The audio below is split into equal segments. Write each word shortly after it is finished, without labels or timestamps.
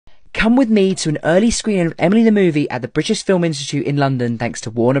Come with me to an early screening of Emily the movie at the British Film Institute in London thanks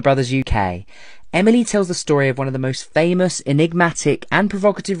to Warner Brothers UK. Emily tells the story of one of the most famous, enigmatic and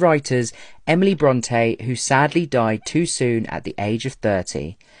provocative writers, Emily Bronte, who sadly died too soon at the age of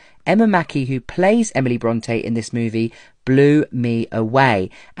 30. Emma Mackey, who plays Emily Bronte in this movie, blew me away,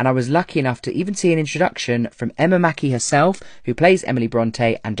 and I was lucky enough to even see an introduction from Emma Mackey herself, who plays Emily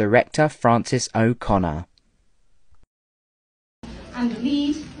Bronte, and director Frances O'Connor. And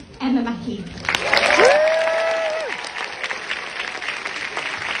lead, Emma Mackey. We're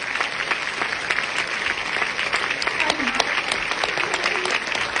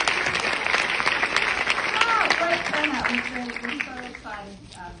so excited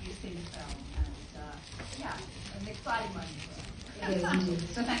you've seen the film, and yeah, an exciting moment for us.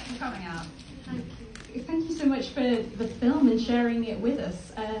 So thanks for coming out. Thank you so much for the film and sharing it with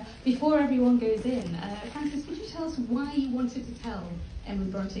us. Before everyone goes in, Frances, could you tell us why you wanted to tell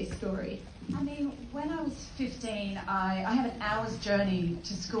Emily Bronte's story? I mean, when I was 15, I had an hour's journey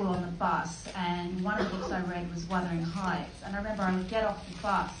to school on the bus, and one of the books I read was Wuthering Heights, and I remember I would get off the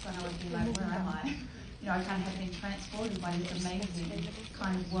bus and I would be like, where am I? You know, I kind of had been transported by this amazing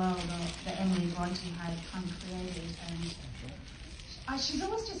kind of world that Emily Bronte had kind of created, and she's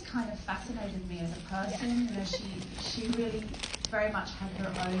always just kind of fascinated me as a person. You know, she really very much had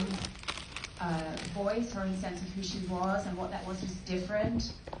her own voice, her own sense of who she was, and what that was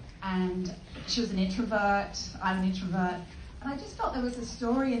different. And she was an introvert. I'm an introvert, and I just felt there was a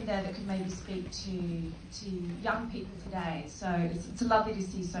story in there that could maybe speak to young people today. So it's lovely to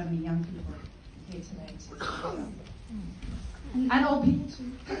see so many young people here today too. And old people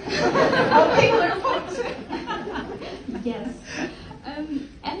too. Old people are important too. Yes.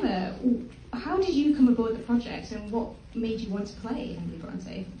 Emma, how did you come aboard the project, and what made you want to play Emily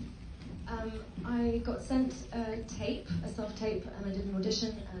Bronte? I got sent a tape, a self-tape, and I did an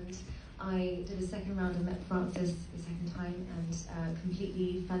audition, and I did a second round and met Frances the second time, and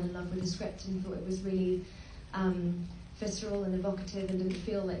completely fell in love with the script and thought it was really visceral and evocative, and didn't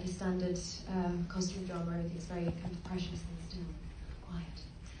feel like your standard costume drama. Everything's very kind of precious and still, quiet,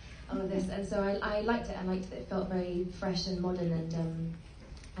 all of this. And so I liked it. I liked that it felt very fresh and modern,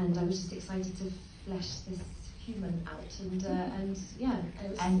 and I was just excited to flesh this human out, and yeah, and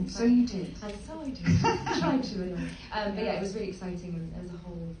it was and so you did. And so I did. Tried to anyway. But yeah, it was really exciting, and there was a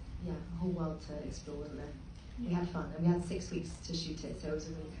whole world to explore, wasn't there? We had fun, and we had 6 weeks to shoot it, so it was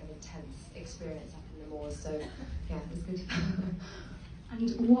a really kind of intense experience up in the moors. So yeah, it was good.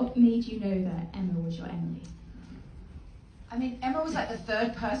 And what made you know that Emma was your Emily? I mean, Emma was like the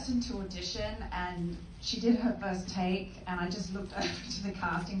third person to audition, and she did her first take, and I just looked over to the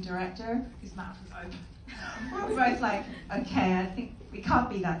casting director, whose mouth was open. We were both like, okay, I think we can't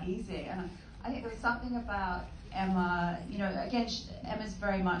be that easy. And I think there was something about Emma, you know, again, Emma's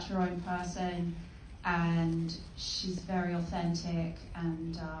very much her own person, and she's very authentic,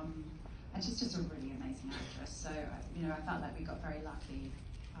 and she's just a really amazing actress. So, you know, I felt like we got very lucky.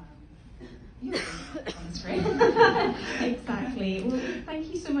 You on the screen. Exactly. Well,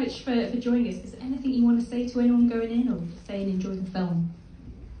 thank you so much for joining us. Is there anything you want to say to anyone going in, or say and enjoy the film?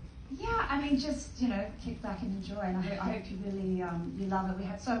 Yeah, I mean, just, you know, kick back and enjoy, and I hope you really you love it. We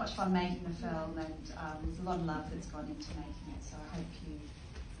had so much fun making the film, and there's a lot of love that's gone into making it, so I hope you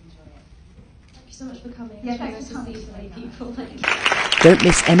enjoy it. Thank you so much for coming. Yeah, it's thanks nice for coming. to see so many people. Don't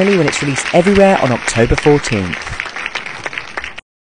miss Emily when it's released everywhere on October 14th.